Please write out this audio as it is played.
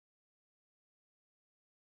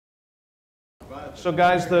So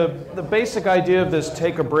guys, the basic idea of this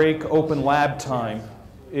take a break open lab time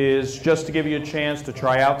is just to give you a chance to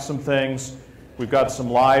try out some things. We've got some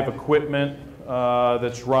live equipment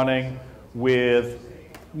that's running with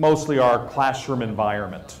mostly our classroom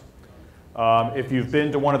environment. If you've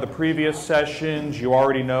been to one of the previous sessions, you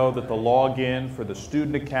already know that the login for the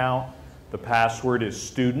student account, the password is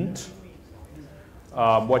student.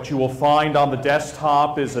 What you will find on the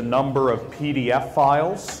desktop is a number of PDF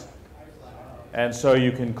files. And so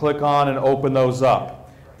you can click on and open those up.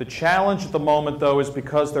 The challenge at the moment, though, is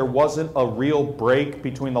because there wasn't a real break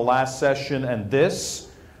between the last session and this,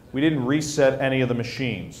 we didn't reset any of the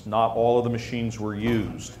machines. Not all of the machines were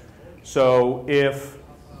used. So if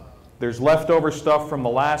there's leftover stuff from the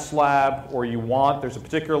last lab, or there's a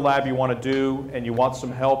particular lab you want to do, and you want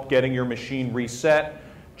some help getting your machine reset,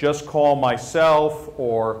 just call myself,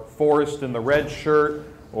 or Forrest in the red shirt,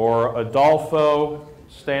 or Adolfo,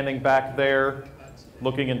 standing back there,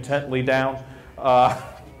 looking intently down.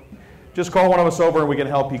 Just call one of us over and we can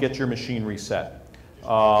help you get your machine reset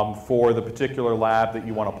for the particular lab that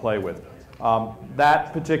you want to play with.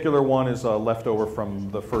 That particular one is a leftover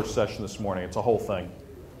from the first session this morning. It's a whole thing.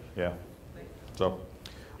 Yeah. So,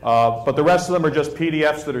 but the rest of them are just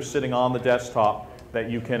PDFs that are sitting on the desktop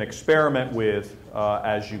that you can experiment with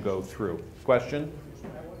as you go through. Question?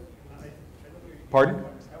 Pardon?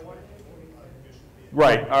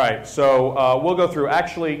 Right, all right, so we'll go through.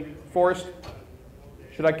 Actually, Forrest,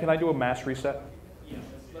 can I do a mass reset? Yes,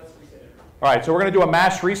 let's reset it. All right, so we're going to do a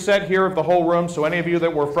mass reset here of the whole room. So any of you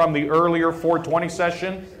that were from the earlier 420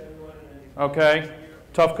 session, okay,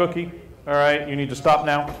 tough cookie. All right, you need to stop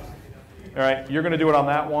now. All right, you're going to do it on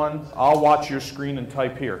that one. I'll watch your screen and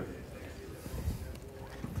type here.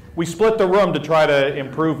 We split the room to try to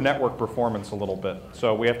improve network performance a little bit,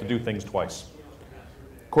 so we have to do things twice.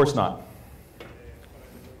 Of course not.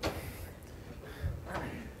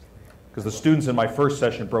 Because the students in my first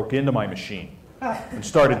session broke into my machine and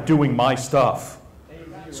started doing my stuff.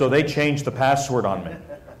 So they changed the password on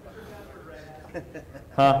me.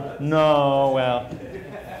 Huh? No, well.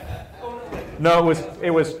 No, it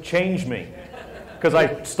was change me. Because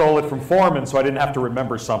I stole it from Foreman, so I didn't have to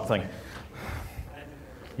remember something.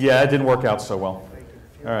 Yeah, it didn't work out so well.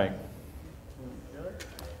 All right.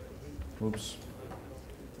 Oops.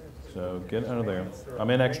 So get out of there. I'm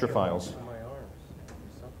in extra files.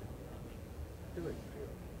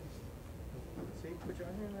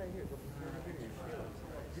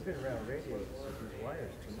 You've been around radios with these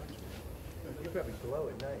wires too much. You probably glow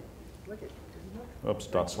at night. Look at Oops,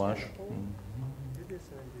 dot slash. Do this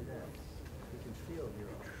and then do that. You can feel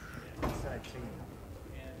your inside chain.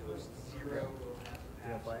 And it was 0.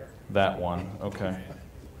 You want to buy it? That one, okay.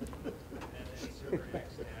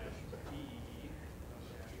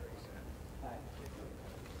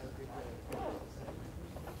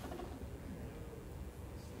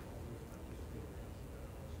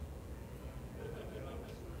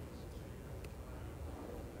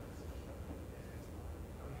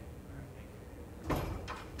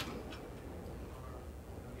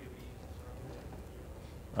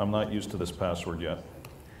 I'm not used to this password yet.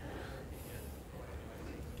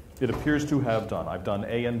 It appears to have done. I've done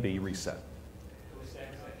A and B reset.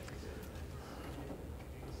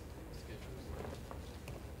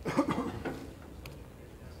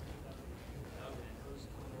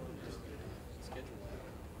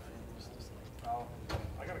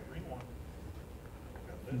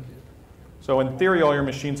 So in theory, all your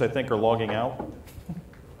machines, I think, are logging out.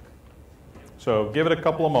 So give it a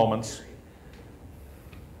couple of moments.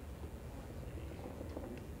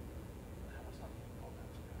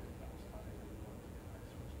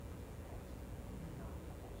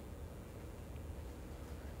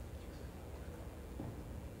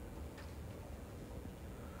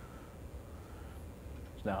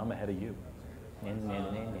 Now I'm ahead of you.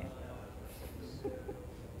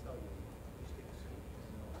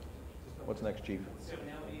 What's next, Chief? So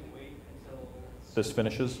now we need to wait until This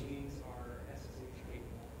finishes? machines are SSH capable.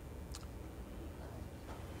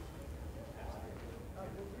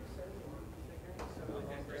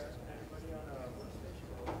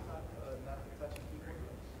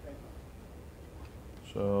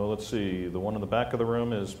 So let's see, the one in the back of the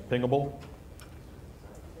room is pingable.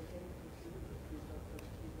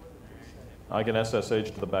 I can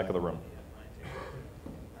SSH to the back of the room.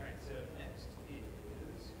 All right, so next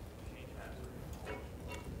is change password.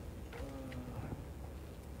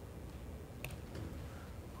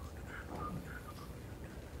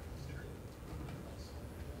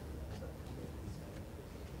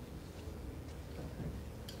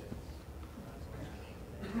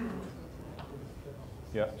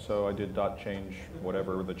 Yeah, so I did dot change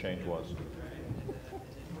whatever the change was.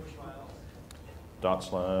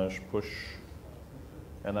 /push,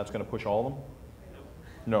 and that's going to push all of them?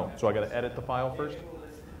 No. So I got to edit the file first?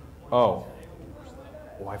 Oh.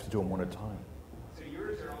 Oh, I have to do them one at a time. So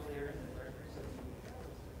yours are all there in the directory, so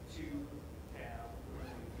 2 tab,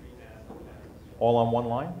 3 tab. All on one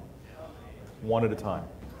line? One at a time.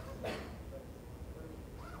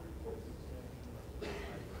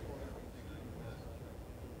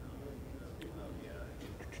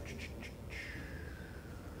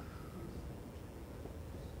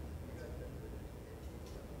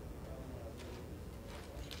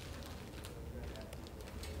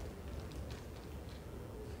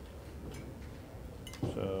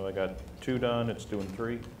 So I got 2 done, it's doing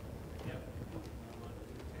 3.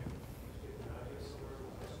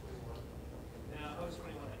 Now, host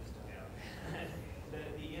 21 I just took out.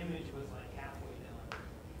 The image was like halfway done,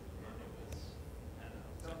 and it was, I don't know,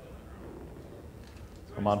 something went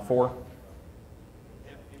wrong. I'm on 4.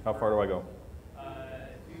 Yep. How far do I go? Do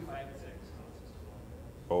 5 and 6.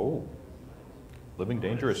 Oh, living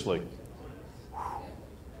dangerously.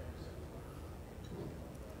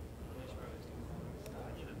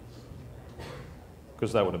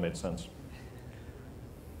 Because that would have made sense.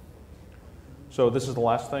 So this is the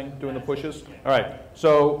last thing, doing the pushes? All right,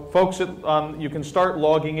 so folks, you can start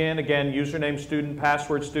logging in. Again, username student,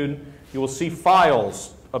 password student. You will see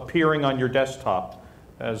files appearing on your desktop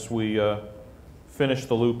as we finish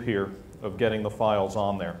the loop here of getting the files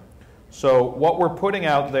on there. So what we're putting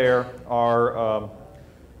out there are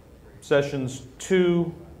sessions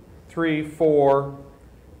 2, 3, 4.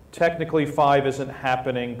 Technically 5 isn't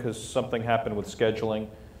happening because something happened with scheduling,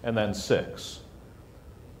 and then 6.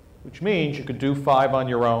 Which means you could do 5 on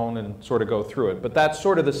your own and sort of go through it. But that's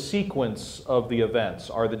sort of the sequence of the events,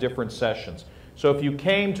 are the different sessions. So if you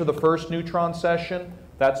came to the first neutron session,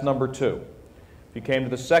 that's number 2. If you came to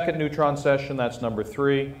the second neutron session, that's number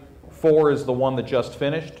 3. 4 is the one that just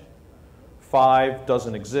finished. 5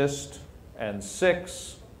 doesn't exist. And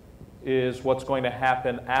 6 is what's going to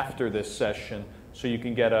happen after this session, so you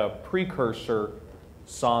can get a precursor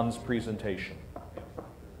sans presentation.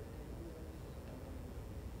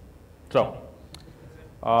 So,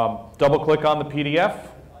 double-click on the PDF,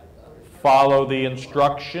 follow the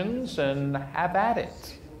instructions, and have at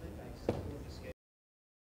it.